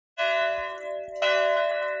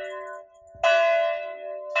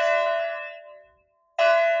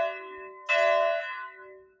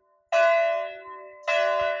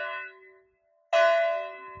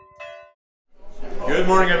Good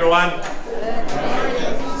morning, everyone.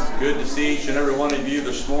 It's good to see each and every one of you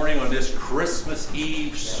this morning on this Christmas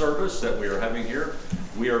Eve service that we are having here.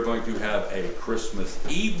 We are going to have a Christmas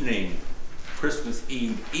Eve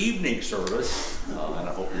evening service, and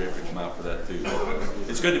I hope you're able to come out for that too.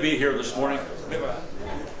 It's good to be here this morning.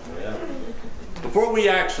 Before we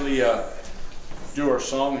actually do our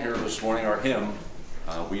song here this morning, our hymn,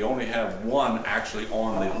 we only have one actually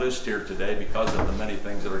on the list here today because of the many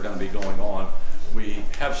things that are going to be going on. We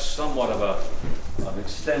have somewhat of an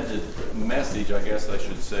extended message, I guess I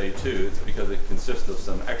should say, too. It's because it consists of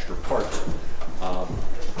some extra parts.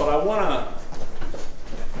 But I want to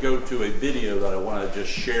go to a video that I want to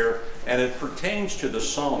just share, and it pertains to the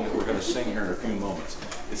song that we're going to sing here in a few moments.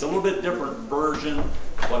 It's a little bit different version,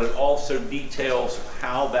 but it also details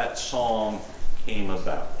how that song came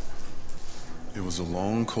about. It was a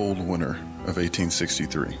long, cold winter of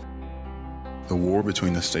 1863. The war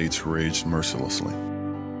between the states raged mercilessly.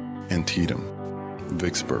 Antietam,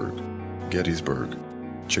 Vicksburg, Gettysburg,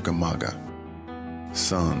 Chickamauga.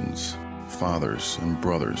 Sons, fathers, and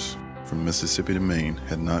brothers from Mississippi to Maine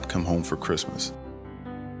had not come home for Christmas,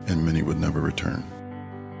 and many would never return.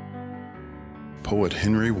 Poet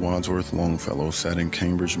Henry Wadsworth Longfellow sat in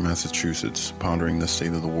Cambridge, Massachusetts, pondering the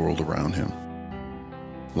state of the world around him.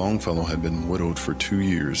 Longfellow had been widowed for 2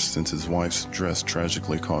 years since his wife's dress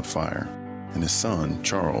tragically caught fire, and his son,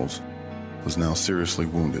 Charles, was now seriously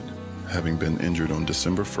wounded, having been injured on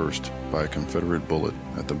December 1st by a Confederate bullet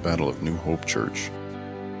at the Battle of New Hope Church.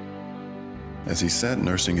 As he sat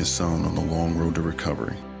nursing his son on the long road to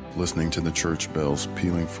recovery, listening to the church bells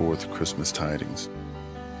pealing forth Christmas tidings,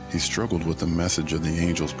 he struggled with the message of the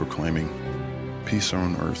angels proclaiming, "Peace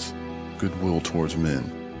on earth, goodwill towards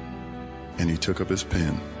men." And he took up his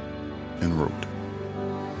pen and wrote.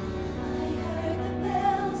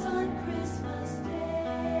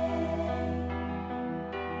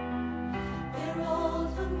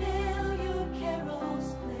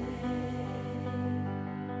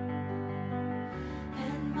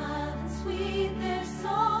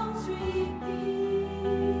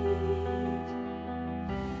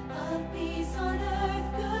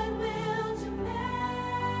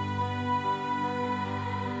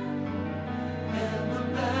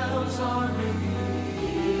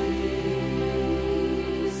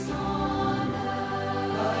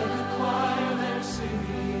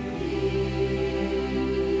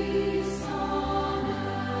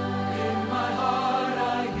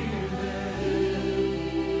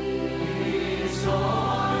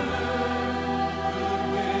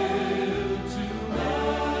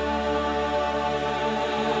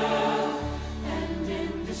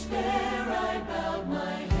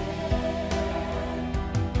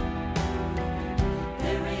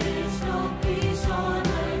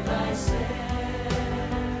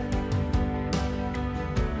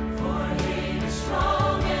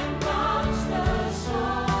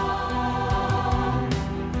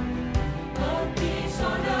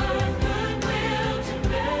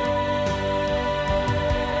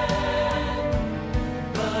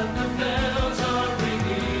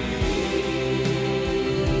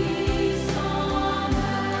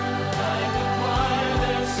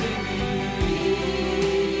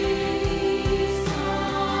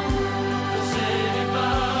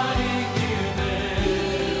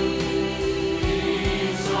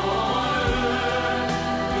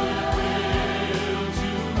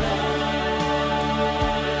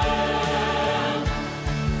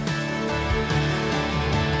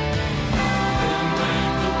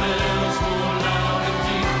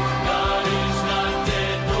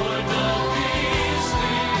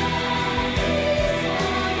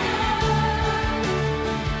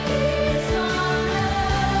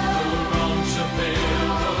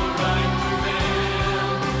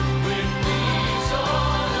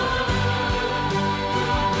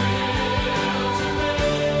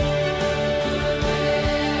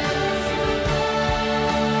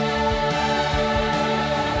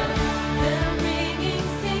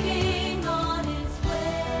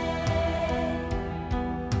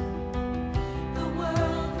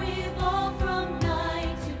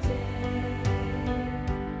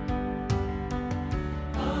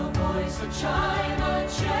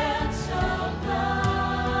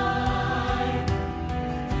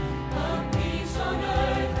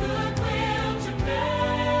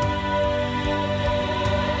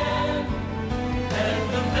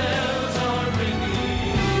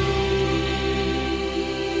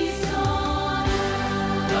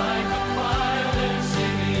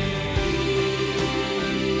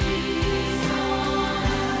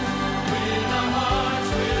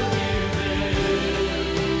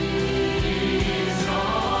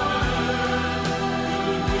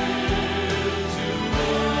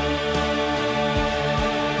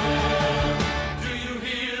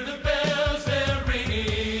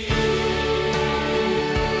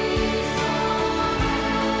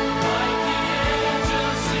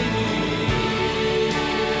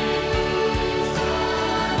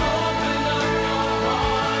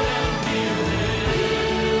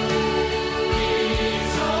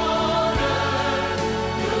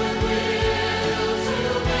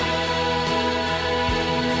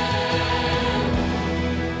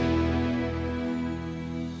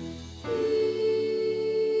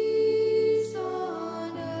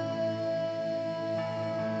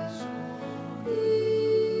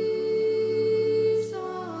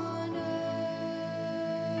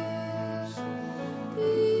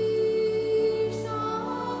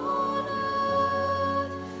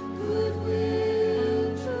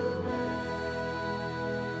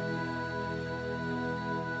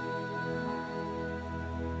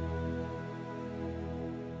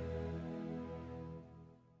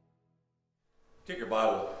 Take your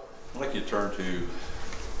Bible. I'd like you to turn to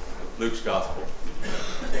Luke's Gospel.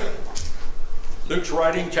 Luke's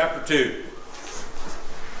writing, chapter 2.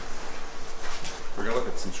 We're going to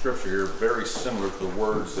look at some scripture here very similar to the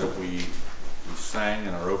words that we sang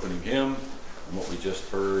in our opening hymn and what we just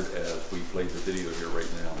heard as we played the video here right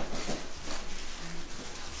now.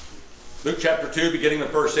 Luke chapter 2, beginning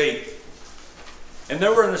with verse 8. And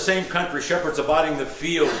there were in the same country shepherds abiding in the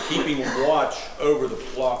field, keeping watch over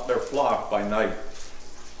their flock by night.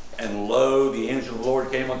 And lo, the angel of the Lord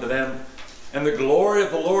came unto them, and the glory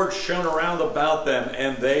of the Lord shone around about them,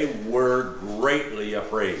 and they were greatly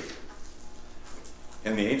afraid.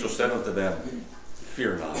 And the angel said unto them,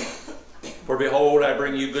 Fear not, for behold, I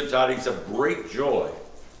bring you good tidings of great joy,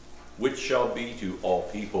 which shall be to all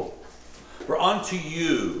people. For unto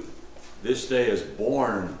you this day is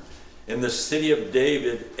born in the city of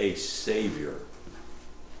David a Savior,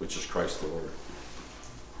 which is Christ the Lord.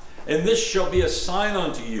 And this shall be a sign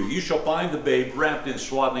unto you. You shall find the babe wrapped in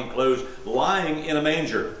swaddling clothes, lying in a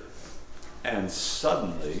manger. And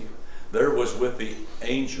suddenly there was with the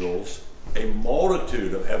angels a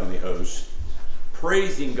multitude of heavenly hosts,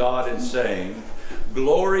 praising God and saying,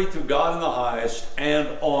 Glory to God in the highest, and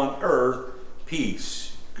on earth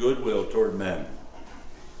peace, goodwill toward men.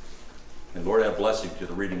 And Lord, add blessing to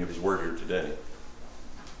the reading of his word here today.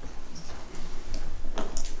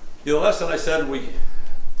 The lesson I said we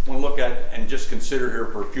want to look at and just consider here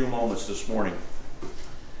for a few moments this morning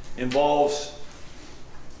involves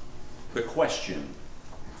the question.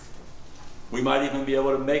 We might even be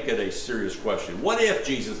able to make it a serious question. What if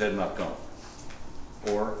Jesus had not come?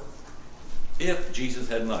 Or if Jesus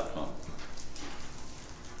had not come?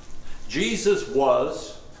 Jesus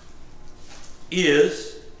was,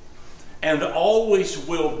 is, and always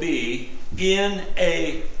will be in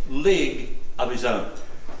a league of his own.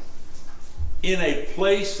 In a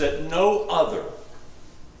place that no other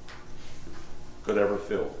could ever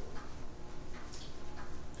fill.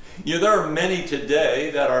 You know, there are many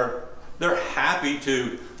today that they're happy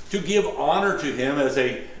to give honor to him as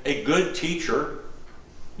a good teacher.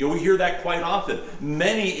 You know, we hear that quite often.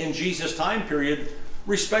 Many in Jesus' time period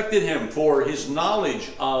respected him for his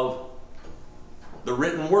knowledge of the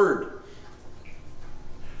written word.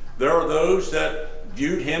 There are those that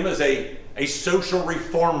viewed him as a social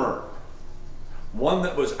reformer. One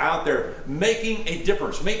that was out there making a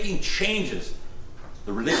difference, making changes.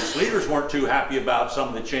 The religious leaders weren't too happy about some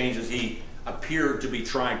of the changes he appeared to be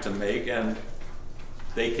trying to make, and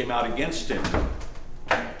they came out against him.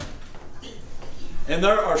 And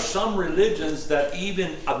there are some religions that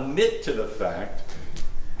even admit to the fact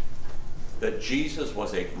that Jesus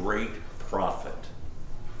was a great prophet.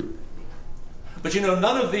 But you know,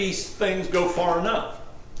 none of these things go far enough.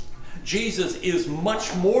 Jesus is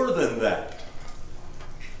much more than that.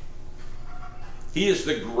 He is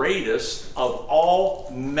the greatest of all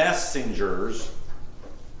messengers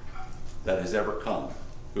that has ever come,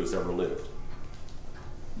 who has ever lived.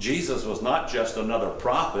 Jesus was not just another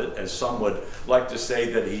prophet, as some would like to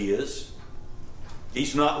say that he is.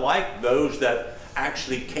 He's not like those that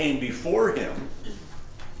actually came before him.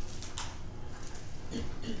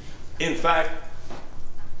 In fact,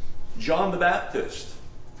 John the Baptist,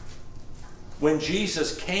 when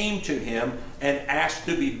Jesus came to him and asked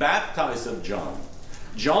to be baptized of John,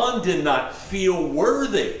 John did not feel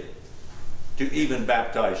worthy to even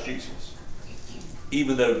baptize Jesus,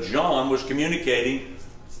 even though John was communicating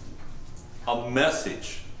a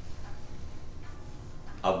message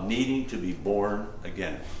of needing to be born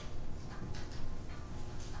again.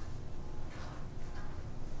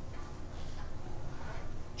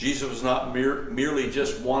 Jesus was not merely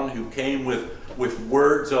just one who came with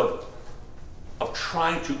words of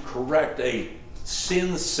trying to correct a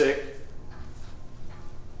sin-sick,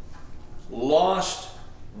 lost,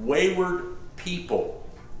 wayward people.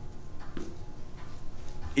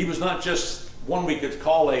 He was not just one we could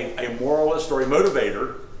call a moralist or a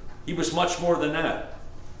motivator. He was much more than that.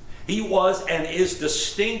 He was and is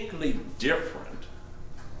distinctly different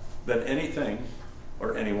than anything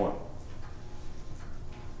or anyone.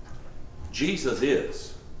 Jesus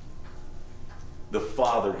is the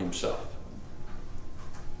Father himself.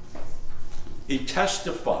 He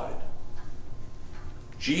testified,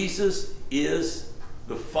 Jesus is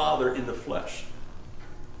the Father in the flesh.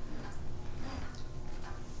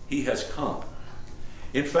 He has come.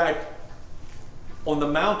 In fact, on the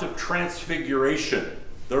Mount of Transfiguration,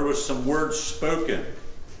 there was some words spoken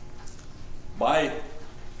by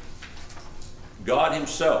God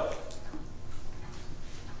himself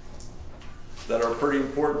that are pretty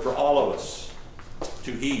important for all of us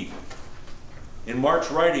to heed. In Mark's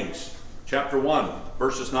writings, chapter 1,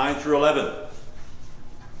 verses 9 through 11,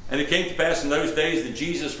 And it came to pass in those days that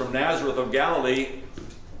Jesus from Nazareth of Galilee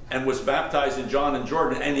and was baptized in John and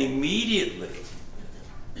Jordan, and immediately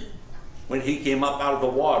when he came up out of the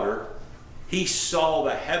water, he saw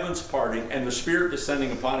the heavens parting and the Spirit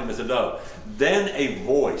descending upon him as a dove. Then a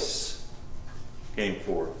voice came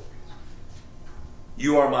forth.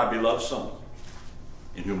 You are my beloved Son,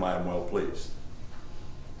 in whom I am well pleased.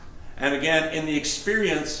 And again, in the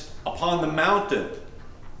experience upon the mountain,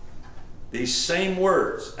 these same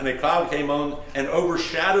words, and a cloud came on and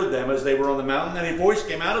overshadowed them as they were on the mountain, and a voice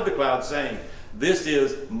came out of the cloud saying, this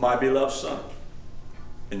is my beloved Son,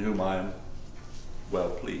 in whom I am well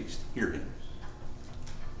pleased. Hear him.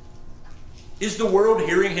 Is the world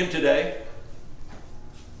hearing him today?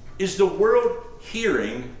 Is the world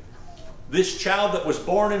hearing this child that was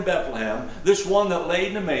born in Bethlehem, this one that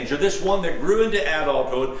laid in a manger, this one that grew into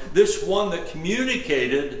adulthood, this one that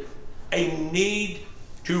communicated a need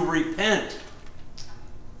to repent,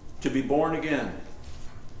 to be born again?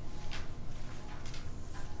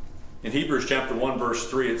 In Hebrews chapter 1 verse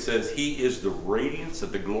 3 it says, he is the radiance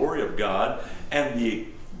of the glory of God and the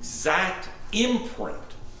exact imprint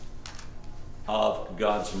of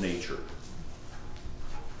God's nature.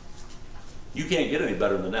 You can't get any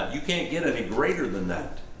better than that. You can't get any greater than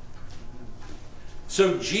that.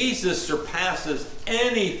 So Jesus surpasses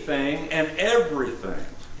anything and everything.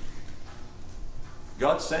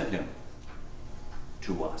 God sent him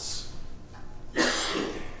to us.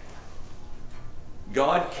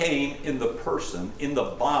 God came in the person, in the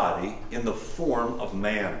body, in the form of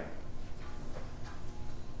man.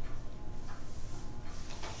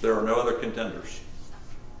 There are no other contenders.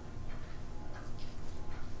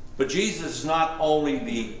 But Jesus is not only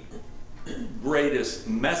the greatest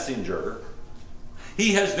messenger,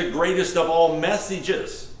 he has the greatest of all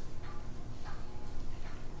messages.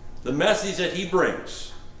 The message that he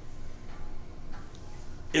brings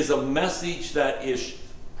is a message that is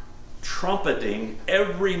trumpeting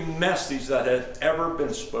every message that has ever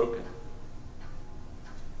been spoken.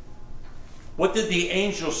 What did the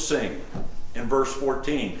angels sing in verse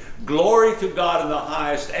 14? Glory to God in the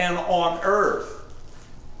highest, and on earth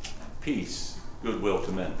peace, goodwill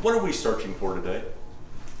to men. What are we searching for today?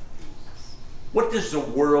 What does the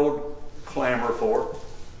world clamor for?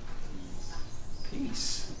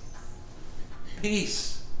 Peace.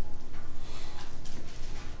 Peace.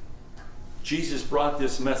 Jesus brought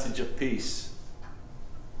this message of peace.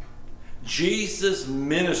 Jesus'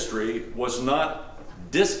 ministry was not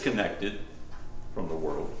disconnected from the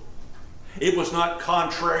world. It was not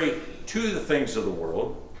contrary to the things of the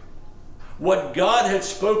world. What God had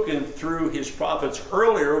spoken through his prophets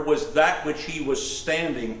earlier was that which he was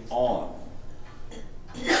standing on.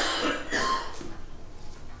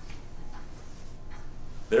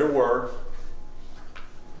 There were,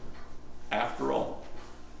 after all,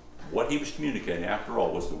 what he was communicating, after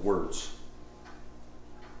all, was the words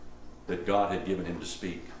that God had given him to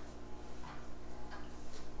speak.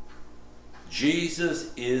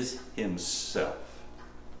 Jesus is himself,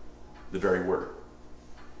 the very word.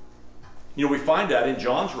 You know, we find that in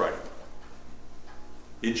John's writing.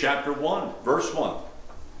 In chapter 1, verse 1.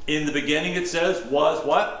 In the beginning it says, was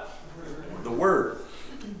what? The Word.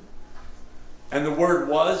 And the Word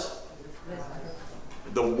was?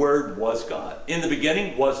 The Word was God. In the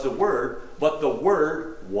beginning was the Word, but the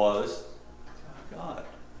Word was God.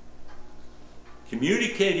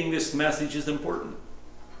 Communicating this message is important.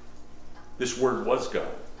 This Word was God.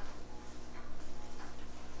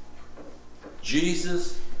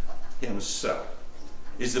 Jesus himself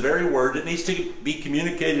is the very word that needs to be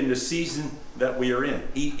communicated in the season that we are in.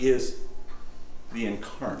 He is the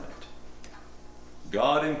incarnate.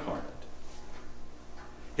 God incarnate.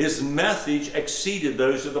 His message exceeded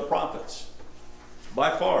those of the prophets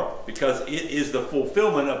by far, because it is the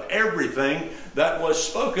fulfillment of everything that was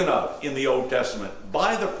spoken of in the Old Testament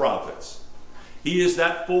by the prophets. He is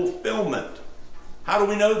that fulfillment. How do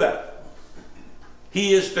we know that?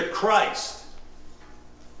 He is the Christ,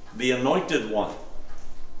 the anointed one.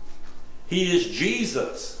 He is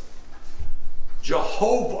Jesus,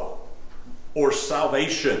 Jehovah, or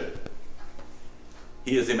salvation.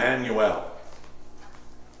 He is Emmanuel,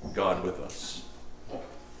 God with us.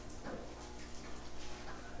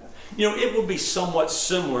 You know, it will be somewhat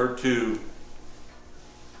similar to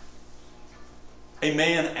a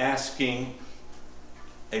man asking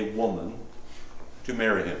a woman to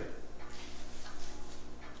marry him.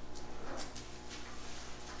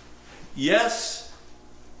 Yes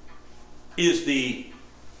is the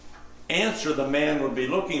answer the man would be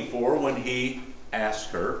looking for when he asks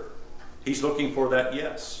her. He's looking for that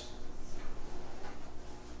yes.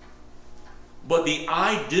 But the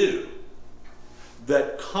I do,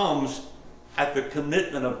 that comes at the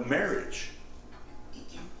commitment of marriage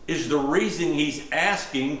is the reason he's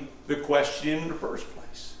asking the question in the first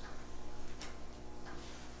place.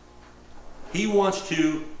 He wants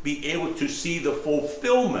to be able to see the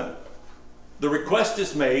fulfillment. The request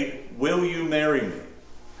is made, will you marry me?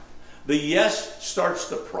 The yes starts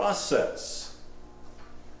the process.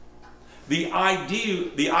 The I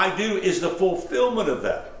do is the fulfillment of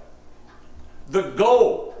that. The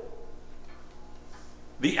goal,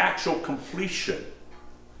 the actual completion.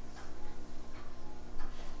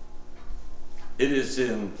 It is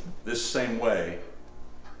in this same way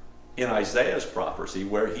in Isaiah's prophecy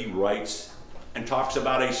where he writes and talks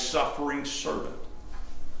about a suffering servant.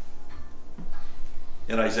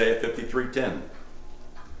 In Isaiah 53:10,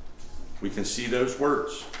 we can see those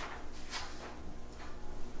words.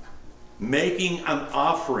 Making an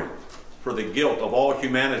offering for the guilt of all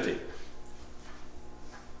humanity.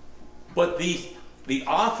 But the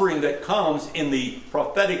offering that comes in the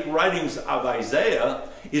prophetic writings of Isaiah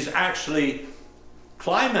is actually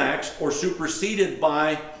climaxed or superseded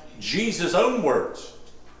by Jesus' own words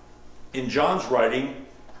in John's writing,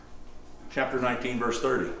 chapter 19, verse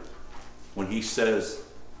 30, when he says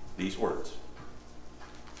these words,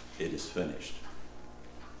 it is finished.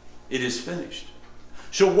 It is finished.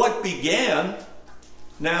 So what began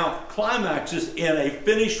now climaxes in a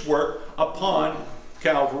finished work upon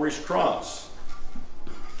Calvary's cross.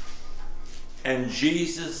 And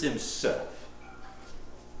Jesus himself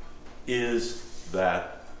is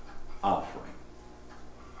that offering.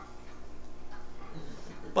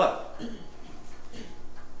 But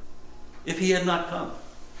if he had not come,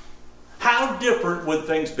 how different would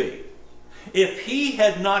things be? If he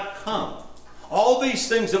had not come, all these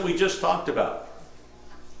things that we just talked about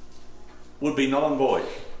would be null and void,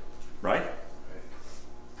 right?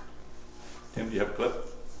 Tim, do you have a clip?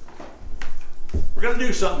 We're going to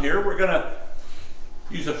do something here. We're going to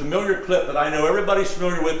use a familiar clip that I know everybody's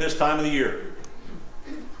familiar with this time of the year.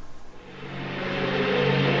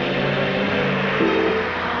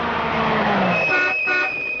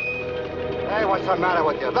 Hey, what's the matter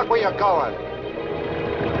with you? Look where you're going.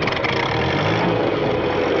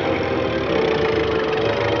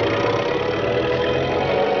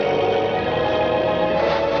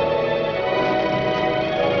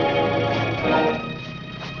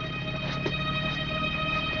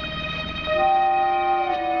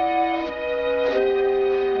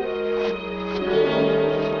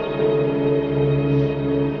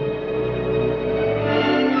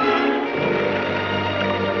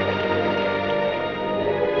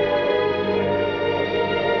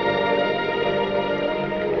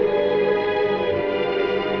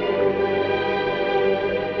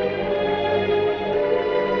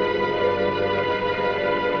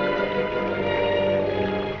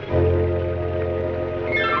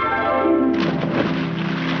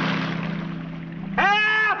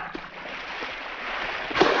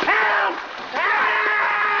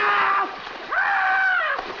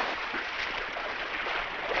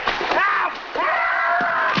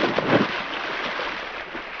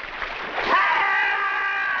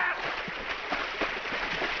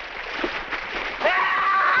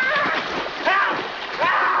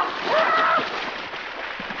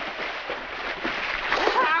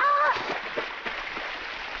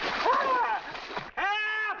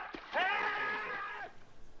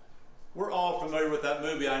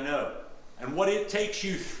 I know. And what it takes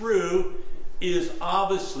you through is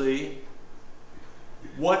obviously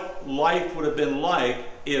what life would have been like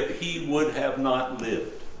if he would have not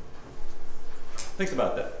lived. Think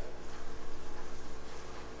about that.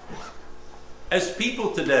 As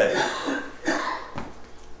people today,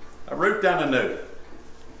 I wrote down a note.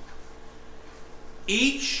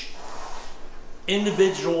 Each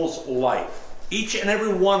individual's life, each and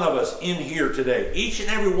every one of us in here today, each and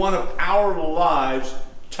every one of our lives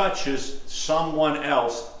touches someone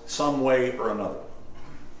else some way or another.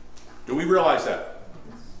 Do we realize that?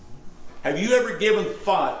 Have you ever given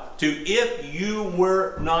thought to if you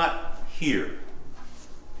were not here,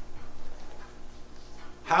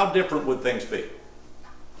 how different would things be?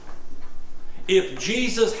 If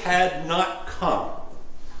Jesus had not come,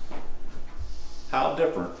 how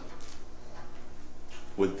different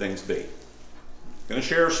would things be? I'm going to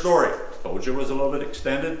share a story. Told you it was a little bit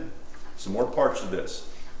extended. Some more parts of this.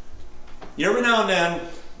 Every now and then,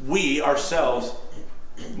 we ourselves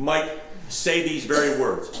might say these very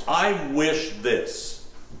words. I wish this,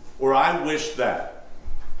 or I wish that.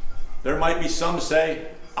 There might be some say,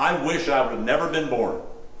 I wish I would have never been born.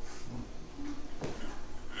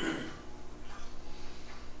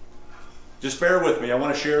 Just bear with me. I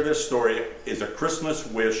want to share this story. It's a Christmas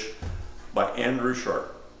wish by Andrew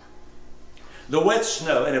Sharp. The wet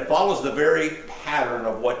snow, and it follows the very pattern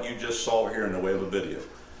of what you just saw here in the way of a video.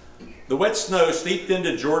 The wet snow seeped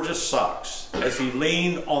into George's socks as he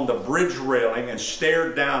leaned on the bridge railing and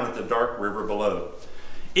stared down at the dark river below.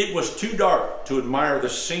 It was too dark to admire the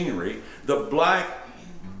scenery, the black,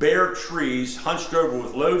 bare trees hunched over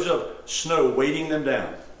with loads of snow weighting them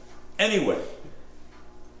down. Anyway,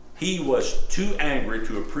 he was too angry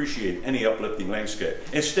to appreciate any uplifting landscape.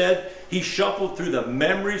 Instead, he shuffled through the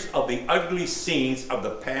memories of the ugly scenes of the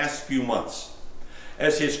past few months.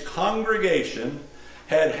 As his congregation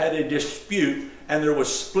had had a dispute, and there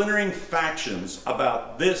was splintering factions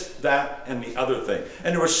about this, that, and the other thing.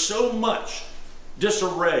 And there was so much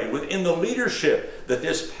disarray within the leadership that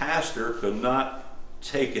this pastor could not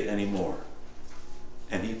take it anymore.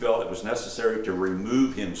 And he felt it was necessary to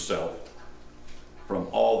remove himself from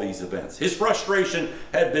all these events. His frustration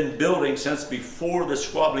had been building since before the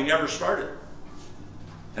squabbling ever started.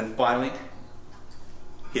 And finally,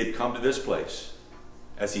 he had come to this place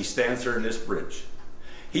as he stands here in this bridge.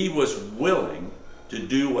 He was willing to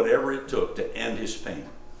do whatever it took to end his pain.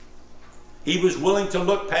 He was willing to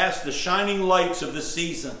look past the shining lights of the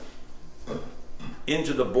season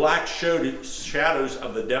into the black shadows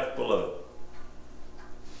of the depth below.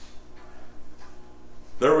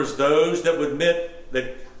 There was those that would admit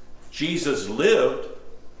that Jesus lived,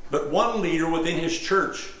 but one leader within his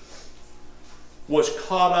church was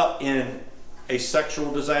caught up in a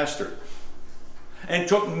sexual disaster and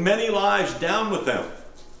took many lives down with them.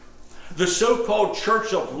 The so-called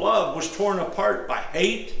church of love was torn apart by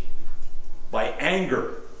hate, by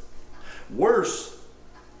anger. Worse,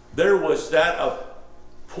 there was that of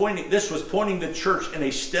pointing the church in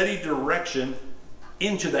a steady direction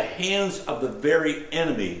into the hands of the very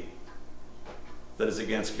enemy that is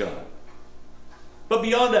against God. But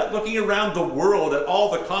beyond that, looking around the world at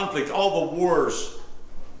all the conflict, all the wars,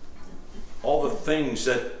 all the things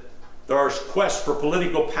that there are quests for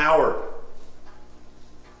political power,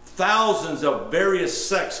 thousands of various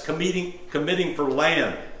sects committing for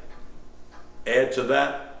land. Add to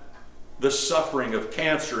that the suffering of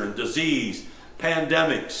cancer and disease,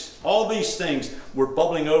 pandemics. All these things were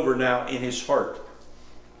bubbling over now in his heart.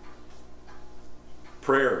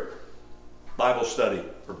 Prayer, Bible study,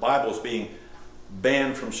 or Bibles being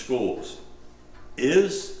banned from schools.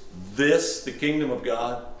 Is this the kingdom of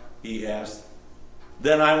God? He asked.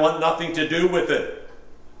 Then I want nothing to do with it.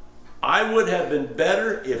 I would have been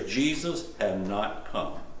better if Jesus had not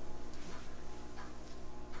come.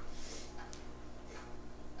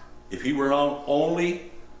 If he were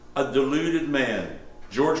only a deluded man,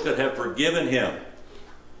 George could have forgiven him.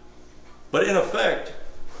 But in effect,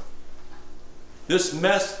 this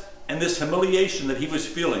mess and this humiliation that he was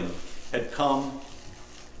feeling had come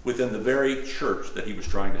within the very church that he was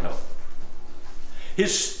trying to help.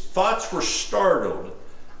 His thoughts were startled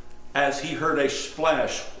as he heard a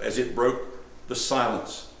splash as it broke the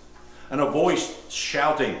silence, and a voice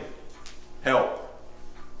shouting, "Help."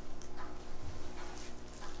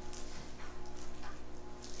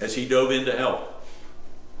 As he dove in to help,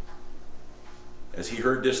 as he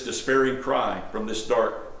heard this despairing cry from this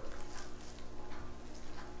dark,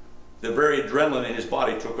 the very adrenaline in his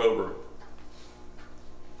body took over.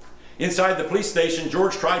 Inside the police station,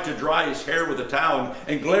 George tried to dry his hair with a towel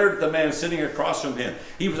and glared at the man sitting across from him.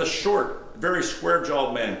 He was a short, very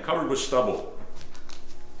square-jawed man, covered with stubble.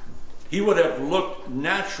 He would have looked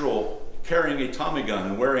natural carrying a Tommy gun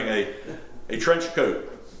and wearing a trench coat.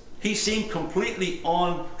 He seemed completely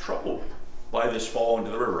untroubled by this fall into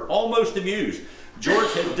the river, almost amused.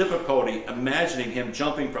 George had difficulty imagining him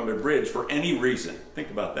jumping from a bridge for any reason. Think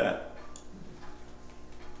about that.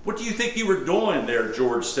 "What do you think you were doing there?"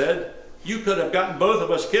 George said. "You could have gotten both of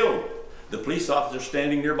us killed." The police officer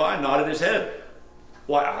standing nearby nodded his head.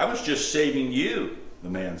 "Why, I was just saving you," the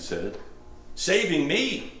man said. "Saving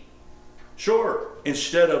me?" "Sure.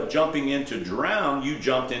 Instead of jumping in to drown, you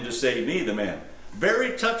jumped in to save me," the man.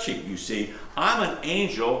 "Very touchy, you see. I'm an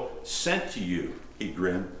angel sent to you," he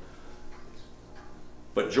grinned.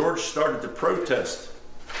 But George started to protest.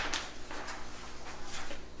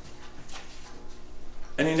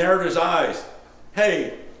 And he narrowed his eyes.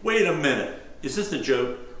 "Hey, wait a minute. Is this a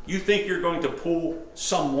joke? You think you're going to pull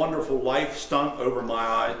some wonderful life stunt over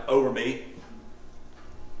me?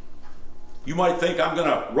 You might think I'm going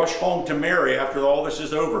to rush home to Mary after all this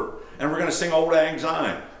is over, and we're going to sing Old Lang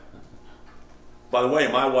Syne. By the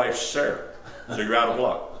way, my wife's Sarah, so you're out of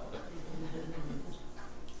luck."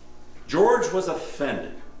 George was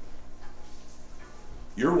offended.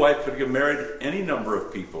 "Your wife could get married any number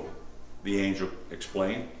of people," the angel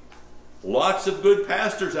explained. Lots of good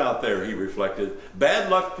pastors out there, he reflected.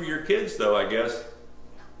 Bad luck for your kids, though, I guess.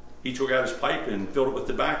 He took out his pipe and filled it with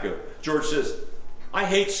tobacco. George says, I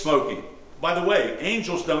hate smoking. By the way,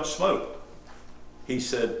 angels don't smoke. He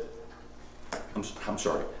said, I'm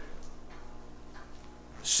sorry.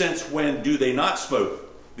 Since when do they not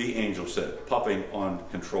smoke? The angel said, puffing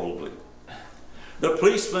uncontrollably. The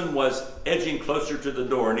policeman was edging closer to the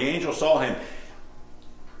door, and the angel saw him.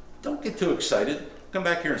 Don't get too excited. Come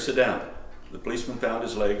back here and sit down. The policeman found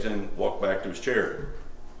his legs and walked back to his chair.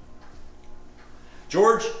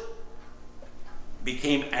 George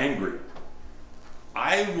became angry.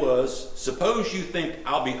 Suppose you think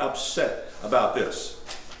I'll be upset about this.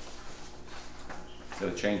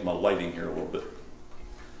 Got to change my lighting here a little bit.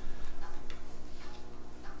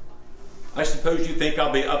 I suppose you think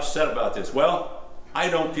I'll be upset about this. Well, I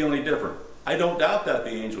don't feel any different. I don't doubt that,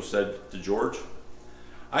 the angel said to George.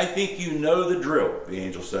 I think you know the drill, the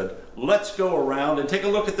angel said. Let's go around and take a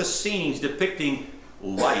look at the scenes depicting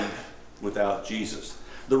life without Jesus.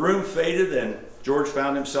 The room faded and George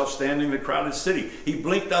found himself standing in the crowded city. He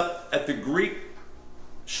blinked up at the Greek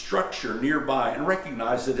structure nearby and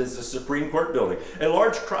recognized it as the Supreme Court building. A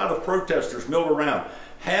large crowd of protesters milled around,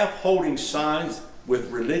 half holding signs with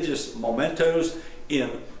religious mementos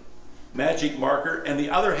in magic marker, and the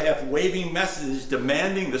other half waving messages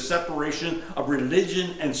demanding the separation of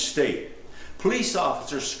religion and state. Police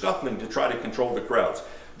officers scuffling to try to control the crowds.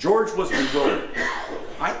 George was bewildered.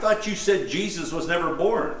 I thought you said Jesus was never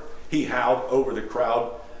born, he howled over the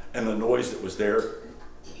crowd and the noise that was there.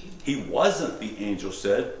 He wasn't, the angel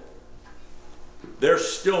said. They're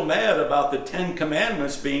still mad about the 10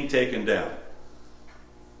 Commandments being taken down.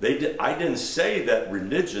 I didn't say that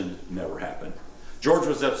religion never happened. George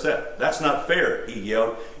was upset. That's not fair, he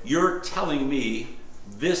yelled. You're telling me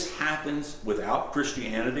this happens without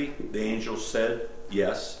Christianity? The angel said,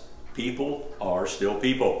 yes, people are still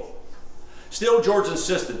people. Still, George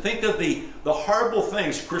insisted. Think of the horrible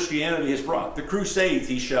things Christianity has brought. The Crusades,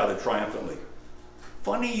 he shouted triumphantly.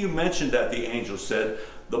 Funny you mentioned that, the angel said.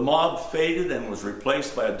 The mob faded and was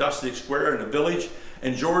replaced by a dusty square in a village,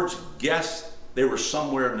 and George guessed they were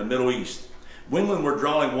somewhere in the Middle East. Women were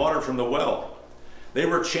drawing water from the well. They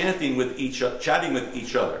were chatting with each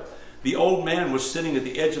other. The old man was sitting at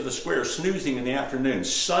the edge of the square, snoozing in the afternoon.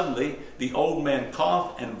 Suddenly, the old man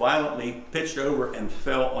coughed and violently pitched over and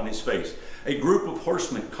fell on his face. A group of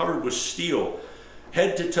horsemen covered with steel,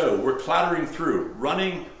 head to toe, were clattering through.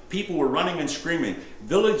 People were running and screaming.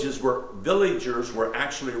 Villagers were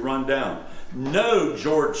actually run down. No,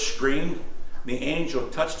 George screamed. The angel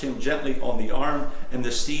touched him gently on the arm, and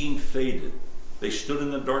the scene faded. They stood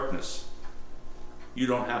in the darkness. You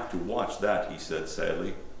don't have to watch that, he said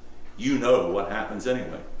sadly. You know what happens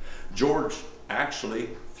anyway. George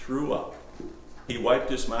actually threw up. He wiped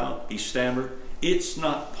his mouth. He stammered, it's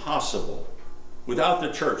not possible. Without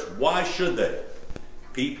the church, why should they?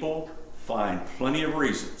 People find plenty of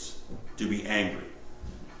reasons to be angry.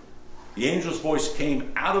 The angel's voice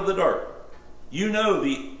came out of the dark. You know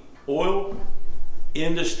the oil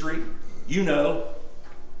industry. You know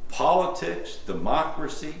politics,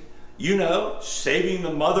 democracy. You know, saving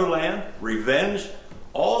the motherland, revenge,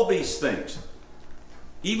 all these things.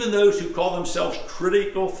 Even those who call themselves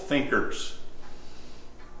critical thinkers,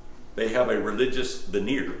 they have a religious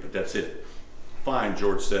veneer, but that's it. Fine,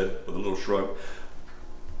 George said with a little shrug.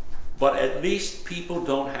 But at least people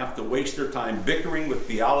don't have to waste their time bickering with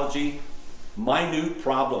theology, minute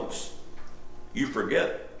problems. You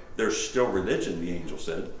forget, there's still religion, the angel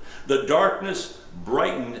said. The darkness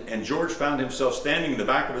brightened, and George found himself standing in the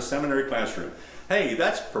back of a seminary classroom. Hey,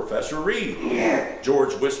 that's Professor Reed,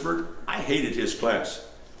 George whispered. I hated his class.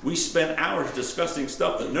 We spent hours discussing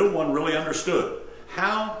stuff that no one really understood.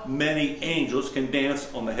 How many angels can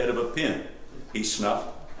dance on the head of a pin? He snuffed.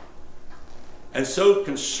 And so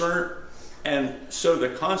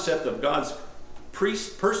the concept of God's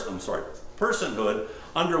personhood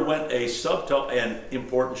underwent a subtle and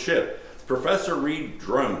important shift. Professor Reed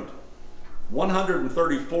droned.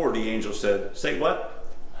 134, the angel said. Say what?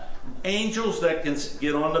 Angels that can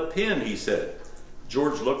get on the pin, he said.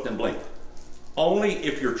 George looked and blinked. Only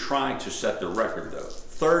if you're trying to set the record, though.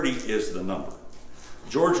 30 is the number.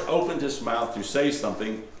 George opened his mouth to say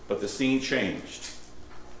something, but the scene changed.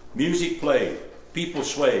 Music played. People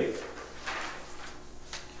swayed.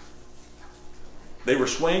 They were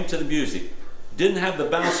swaying to the music. Didn't have the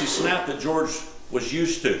bouncy snap that George was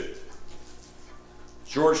used to.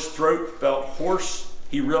 George's throat felt hoarse.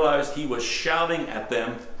 He realized he was shouting at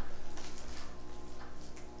them.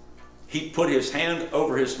 He put his hand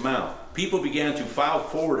over his mouth. People began to file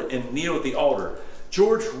forward and kneel at the altar.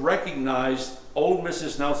 George recognized old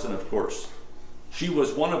Mrs. Nelson, of course. She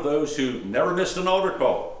was one of those who never missed an altar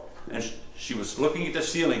call. And she was looking at the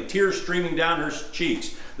ceiling, tears streaming down her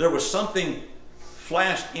cheeks. There was something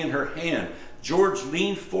flashed in her hand. George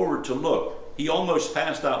leaned forward to look. He almost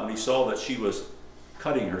passed out when he saw that she was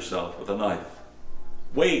cutting herself with a knife.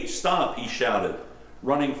 "Wait, stop," he shouted,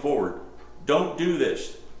 running forward. "Don't do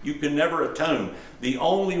this. You can never atone. The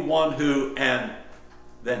only one who," and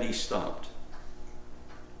then he stopped.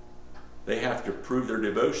 "They have to prove their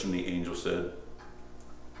devotion," the angel said.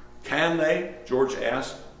 "Can they?" George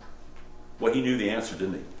asked. Well, he knew the answer,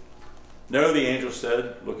 didn't he? "No," the angel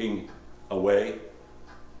said, looking away.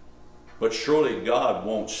 "But surely God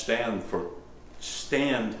won't surely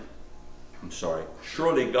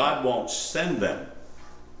God won't send them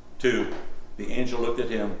to," the angel looked at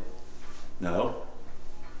him. "No,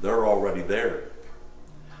 they're already there."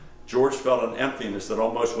 George felt an emptiness that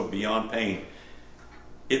almost went beyond pain.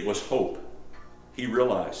 It was hope. He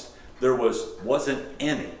realized there wasn't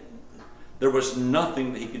any. There was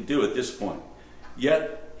nothing that he could do at this point.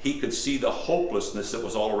 Yet he could see the hopelessness that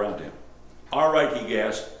was all around him. "All right," he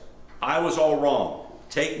gasped. "I was all wrong.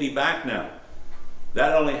 Take me back now."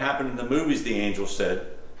 "That only happened in the movies," the angel said.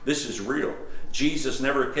 "This is real. Jesus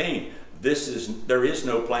never came. There is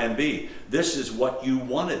no plan B. This is what you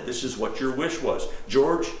wanted. This is what your wish was."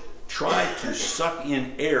 George tried to suck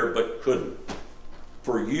in air but couldn't.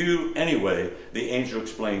 "For you anyway," the angel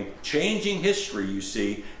explained. "Changing history, you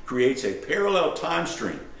see, creates a parallel time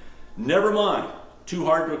stream." "Never mind. Too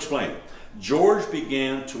hard to explain." George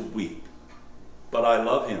began to weep. "But I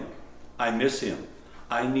love him. I miss him.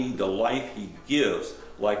 I need the life he gives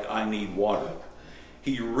like I need water."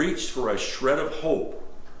 He reached for a shred of hope.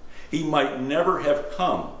 "He might never have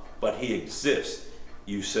come, but he exists.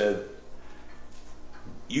 You said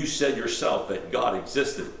yourself that God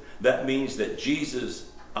existed. That means that Jesus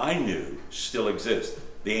I knew still exists."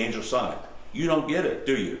 The angel sighed. "You don't get it,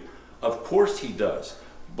 do you? Of course he does,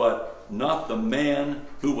 but not the man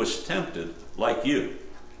who was tempted like you.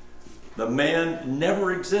 The man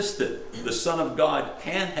never existed. The Son of God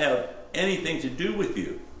can't have anything to do with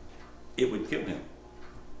you. It would kill him."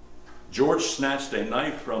 George snatched a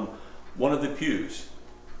knife from one of the pews,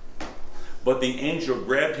 but the angel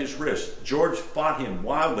grabbed his wrist. George fought him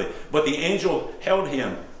wildly, but the angel held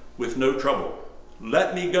him with no trouble.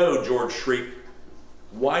 "Let me go," George shrieked.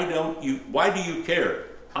 Why do you care?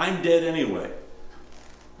 I'm dead anyway."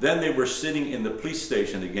 Then they were sitting in the police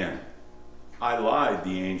station again. "I lied,"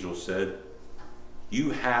 the angel said.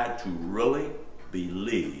 "You had to really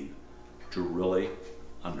believe to really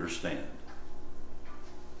understand."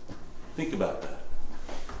 Think about that.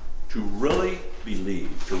 To really believe,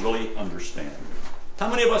 to really understand. How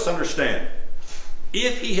many of us understand?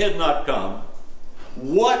 If he had not come,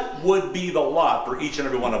 what would be the lot for each and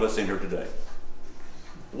every one of us in here today?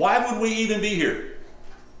 Why would we even be here?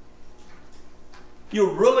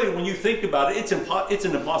 Really, when you think about it, it's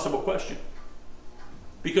an impossible question.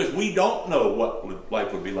 Because we don't know what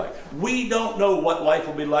life would be like. We don't know what life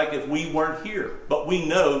would be like if we weren't here. But we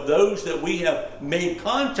know those that we have made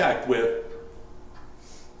contact with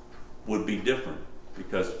would be different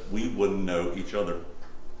because we wouldn't know each other.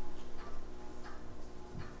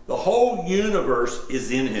 The whole universe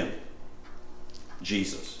is in him,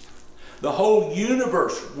 Jesus. The whole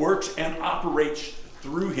universe works and operates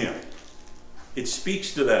through him. It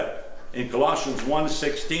speaks to that in Colossians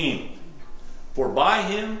 1:16. "For by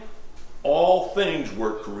him all things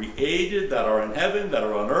were created that are in heaven, that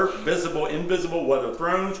are on earth, visible, invisible, whether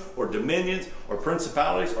thrones or dominions or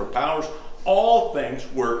principalities or powers. All things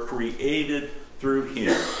were created through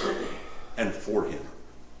him and for him."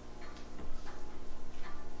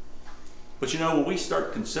 But when we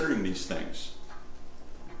start considering these things,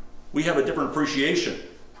 we have a different appreciation.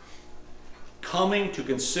 Coming to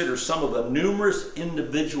consider some of the numerous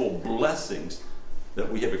individual blessings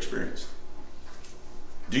that we have experienced.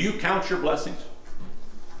 Do you count your blessings?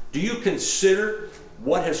 Do you consider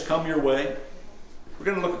what has come your way? We're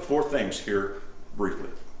going to look at 4 things here briefly.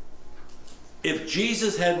 If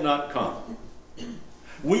Jesus had not come,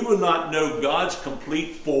 we would not know God's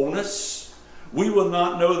complete fullness. We will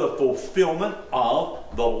not know the fulfillment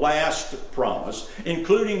of the last promise,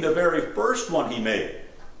 including the very first one he made.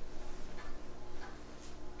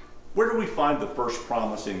 Where do we find the first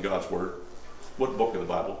promise in God's Word? What book of the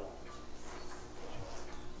Bible?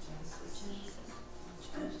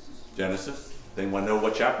 Genesis. Anyone know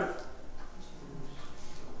what chapter?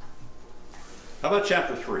 How about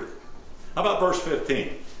chapter 3? How about verse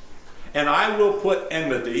 15? "And I will put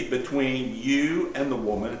enmity between you and the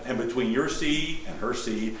woman, and between your seed and her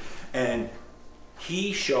seed, and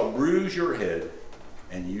he shall bruise your head,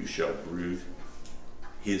 and you shall bruise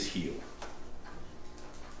his heel.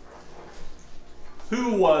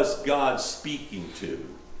 Who was God speaking to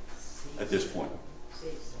at this point?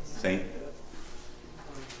 Satan.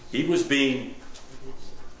 He was being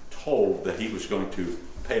told that he was going to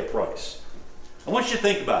pay a price. I want you to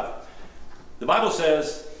think about it. The Bible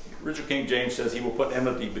says, Richard King James says, he will put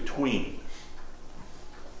enmity between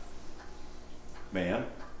man,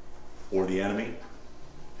 or the enemy,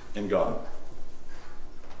 and God.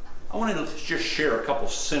 I want to just share a couple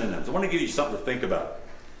synonyms. I want to give you something to think about.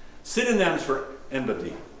 Synonyms for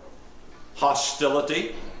enmity: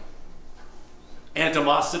 hostility,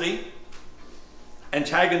 animosity,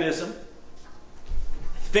 antagonism,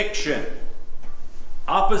 fiction,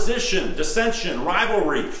 opposition, dissension,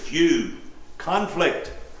 rivalry, feud,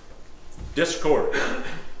 conflict, discord,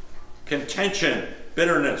 contention,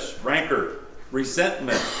 bitterness, rancor,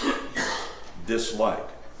 resentment, dislike.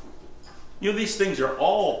 You know, these things are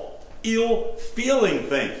all ill-feeling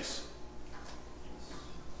things.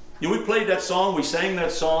 You know, we played that song, we sang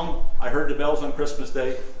that song, I Heard the Bells on Christmas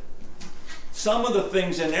Day. Some of the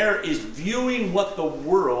things in there is viewing what the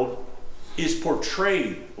world is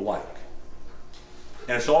portrayed like.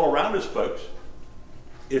 And it's all around us, folks.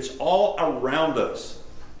 It's all around us.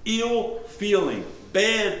 Ill feeling,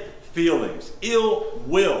 bad feelings, ill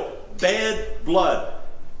will, bad blood,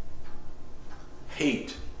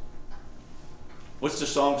 hate. What's the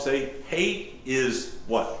song say? Hate is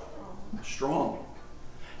what? Strong.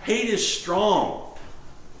 Hate is strong.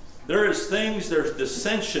 There is things, there's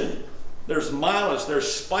dissension, there's malice,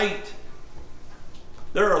 there's spite.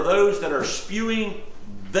 There are those that are spewing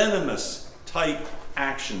venomous type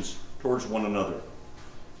actions towards one another.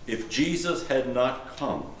 If Jesus had not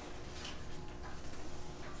come.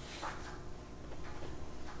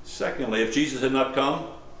 Secondly, if Jesus had not come,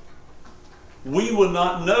 we would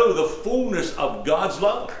not know the fullness of God's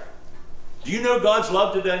love. Do you know God's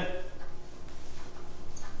love today?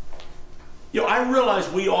 You know, I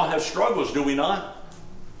realize we all have struggles, do we not?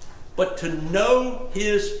 But to know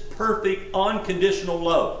his perfect, unconditional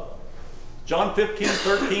love. John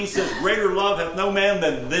 15:13 says, greater love hath no man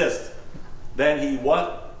than this, than he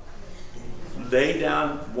what? Lay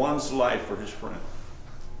down one's life for his friend.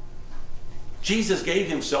 Jesus gave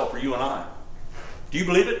himself for you and I. Do you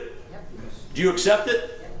believe it? Do you accept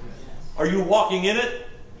it? Are you walking in it?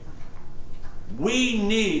 We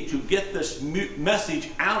need to get this message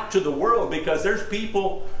out to the world, because there's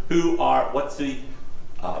people who are, what's the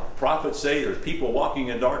prophets say, there's people walking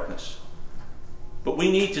in darkness. But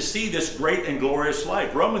we need to see this great and glorious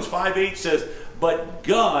light. Romans 5:8 says, but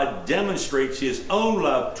God demonstrates his own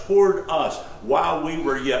love toward us while we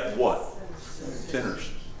were yet what? Sinners.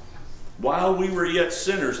 While we were yet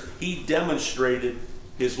sinners, he demonstrated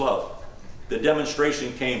his love. The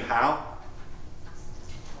demonstration came how?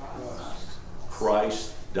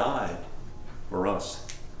 Christ died for us.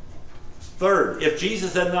 Third, if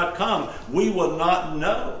Jesus had not come, we would not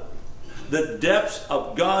know the depths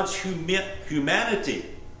of God's humanity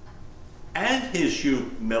and his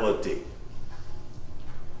humility.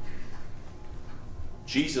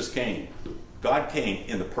 Jesus came. God came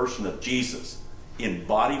in the person of Jesus in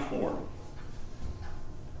body form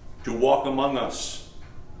to walk among us,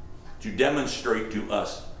 to demonstrate to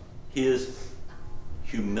us his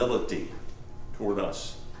humility toward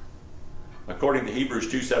us. According to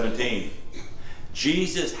Hebrews 2:17,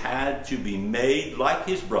 Jesus had to be made like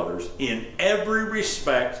his brothers in every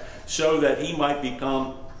respect so that he might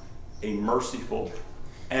become a merciful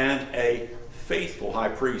and a faithful high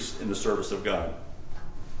priest in the service of God,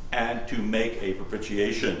 and to make a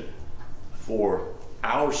propitiation for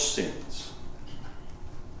our sins.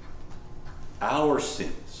 Our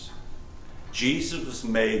sins. Jesus was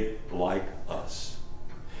made like us.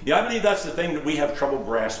 Yeah, I believe that's the thing that we have trouble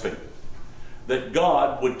grasping, that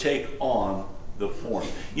God would take on the form.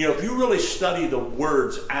 You know, if you really study the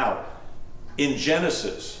words out in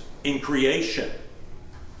Genesis, in creation,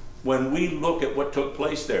 when we look at what took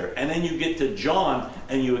place there, and then you get to John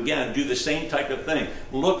and you again do the same type of thing,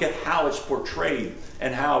 look at how it's portrayed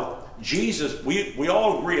and how Jesus, we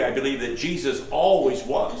all agree, I believe, that Jesus always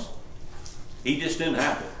was. He just didn't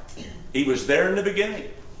happen. He was there in the beginning.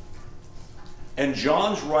 And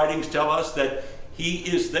John's writings tell us that he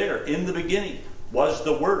is there in the beginning, was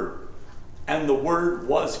the Word, and the Word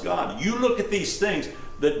was God. You look at these things,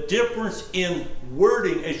 the difference in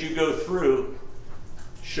wording as you go through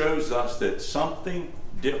shows us that something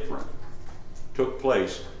different took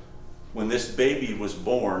place when this baby was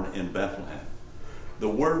born in Bethlehem. The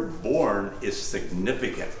word born is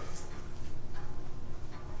significant.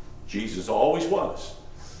 Jesus always was.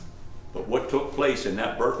 But what took place in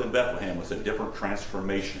that birth in Bethlehem was a different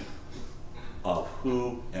transformation. of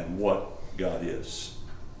who and what God is.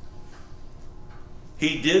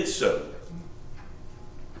 He did so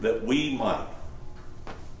that we might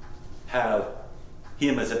have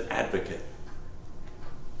him as an advocate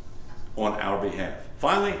on our behalf.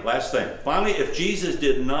 Finally, last thing. Finally, if Jesus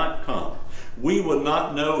did not come, we would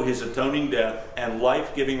not know his atoning death and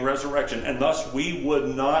life-giving resurrection, and thus we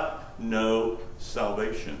would not know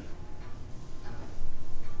salvation.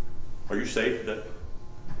 Are you saved today?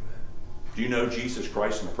 Do you know Jesus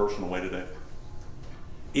Christ in a personal way today?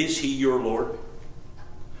 Is he your Lord?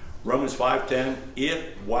 Romans 5:10, if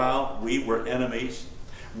while we were enemies,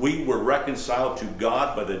 we were reconciled to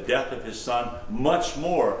God by the death of his Son, much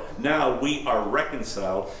more, now we are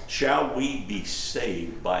reconciled, shall we be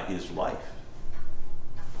saved by his life?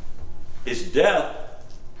 His death,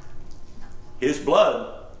 his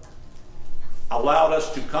blood, allowed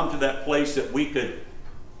us to come to that place that we could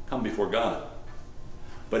come before God.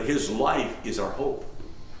 But his life is our hope.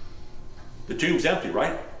 The tomb's empty,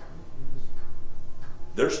 right?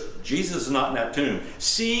 Jesus is not in that tomb.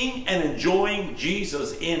 Seeing and enjoying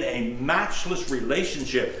Jesus in a matchless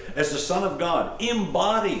relationship as the Son of God,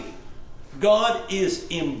 embodied. God is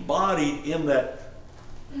embodied in that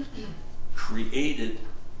created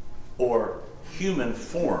or human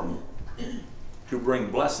form to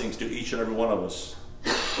bring blessings to each and every one of us.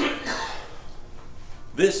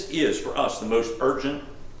 This is, for us, the most urgent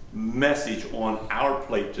message on our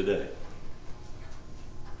plate today.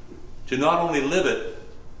 To not only live it,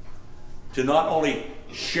 to not only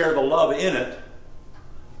share the love in it,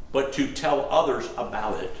 but to tell others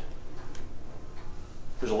about it.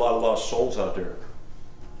 There's a lot of lost souls out there.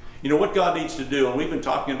 You know what God needs to do, and we've been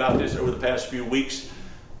talking about this over the past few weeks,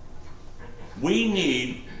 we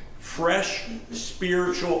need fresh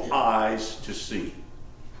spiritual eyes to see.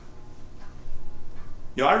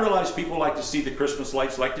 You know, I realize people like to see the Christmas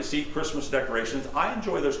lights, like to see Christmas decorations. I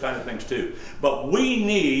enjoy those kind of things too. But we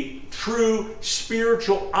need true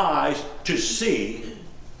spiritual eyes to see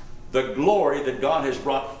the glory that God has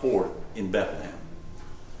brought forth in Bethlehem,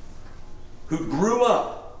 who grew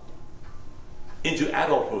up into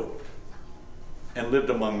adulthood and lived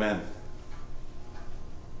among men.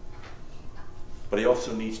 But he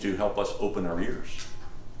also needs to help us open our ears.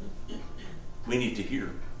 We need to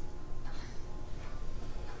hear.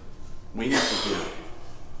 We need to hear.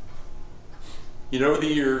 You know, over the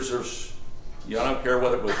years, I don't care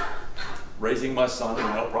whether it was raising my son,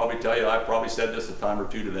 and they'll probably tell you, I probably said this a time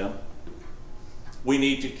or two to them. We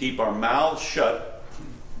need to keep our mouths shut.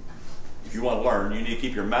 If you want to learn, you need to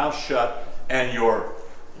keep your mouth shut and your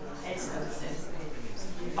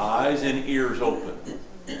eyes and ears open.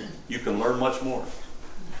 You can learn much more.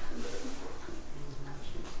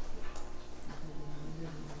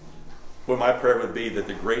 Well, my prayer would be that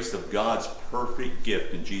the grace of God's perfect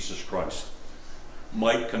gift in Jesus Christ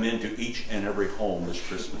might come into each and every home this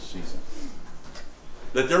Christmas season.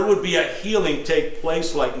 That there would be a healing take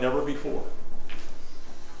place like never before.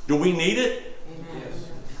 Do we need it? Yes.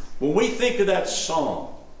 When we think of that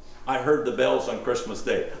song, I heard the bells on Christmas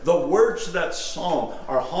Day, the words of that song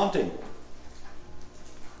are haunting.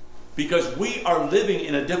 Because we are living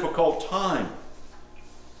in a difficult time.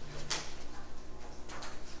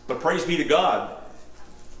 But praise be to God,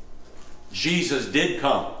 Jesus did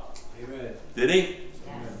come. Amen. Did he? Yes.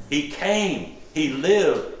 He came, he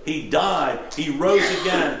lived, he died, he rose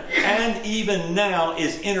again, and even now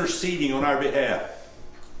is interceding on our behalf.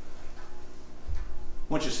 I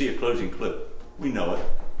want you to see a closing clip. We know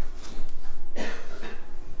it.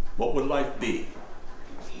 What would life be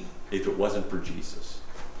if it wasn't for Jesus?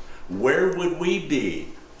 Where would we be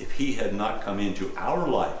if he had not come into our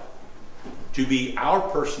life to be our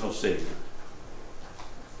personal Savior,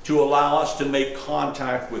 to allow us to make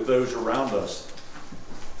contact with those around us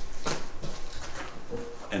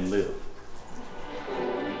and live?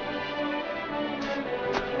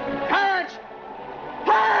 Clarence!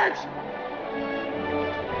 Clarence!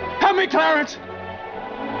 Help me, Clarence!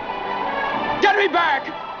 Get me back!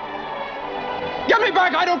 Get me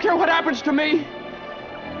back! I don't care what happens to me!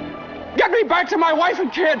 Get me back to my wife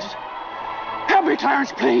and kids! Help me,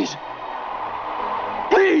 Clarence, please!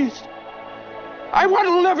 Please! I want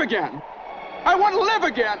to live again! I want to live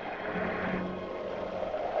again!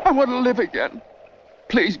 I want to live again.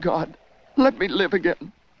 Please, God, let me live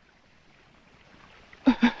again.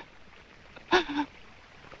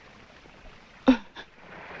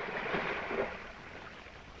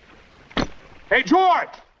 Hey, George!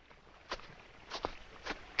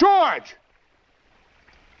 George!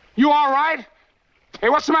 You all right? Hey,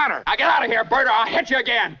 what's the matter? Now get out of here, Bert, or I'll hit you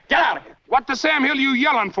again. Get out of here. What the Sam Hill you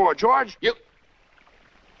yelling for, George? You...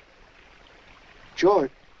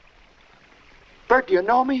 George. Bert, do you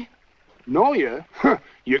know me? Know you?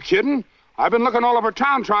 You kidding? I've been looking all over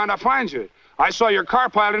town trying to find you. I saw your car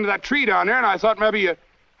piled into that tree down there, and I thought maybe you...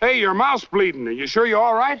 Hey, your mouth's bleeding. Are you sure you're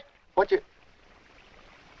all right? What you...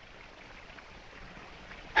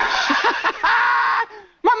 My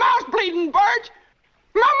mouth's bleeding, Bert!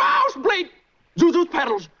 My mouth's bleeding! Zuzu's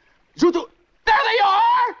pedals. Zuzu... There they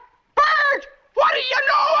are! Bert! What do you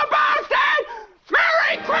know about that?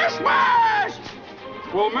 Merry Christmas!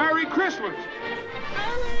 Well, Merry Christmas.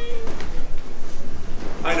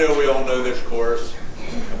 I know we all know this chorus,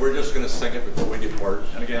 and we're just going to sing it before we depart.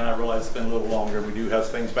 And again, I realize it's been a little longer. We do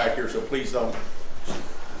have things back here, so please don't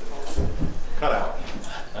cut out.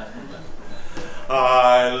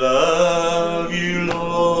 I love you,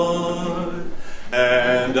 Lord,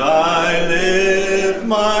 and I lift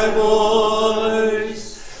my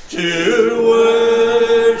voice to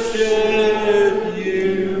worship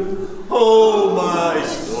you. Oh, my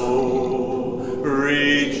soul,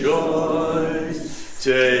 rejoice.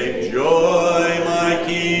 Take joy, my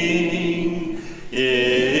King,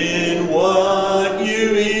 in what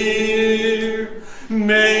you hear.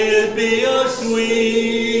 May it be a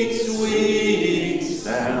sweet, sweet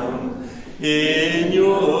sound in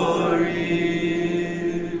your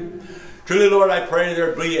ear. Truly, Lord, I pray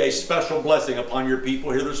there be a special blessing upon your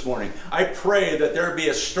people here this morning. I pray that there be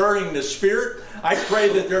a stirring in the spirit. I pray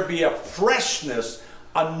that there be a freshness,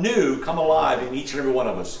 anew, come alive in each and every one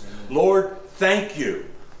of us. Lord, thank you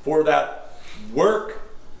for that work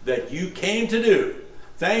that you came to do.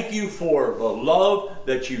 Thank you for the love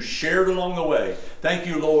that you shared along the way. Thank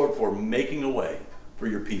you, Lord, for making a way for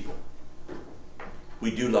your people.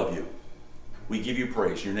 We do love you. We give you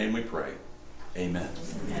praise. In your name we pray. Amen.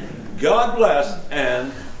 Amen. God bless,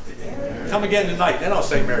 and come again tonight. Then I'll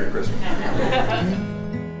say Merry Christmas.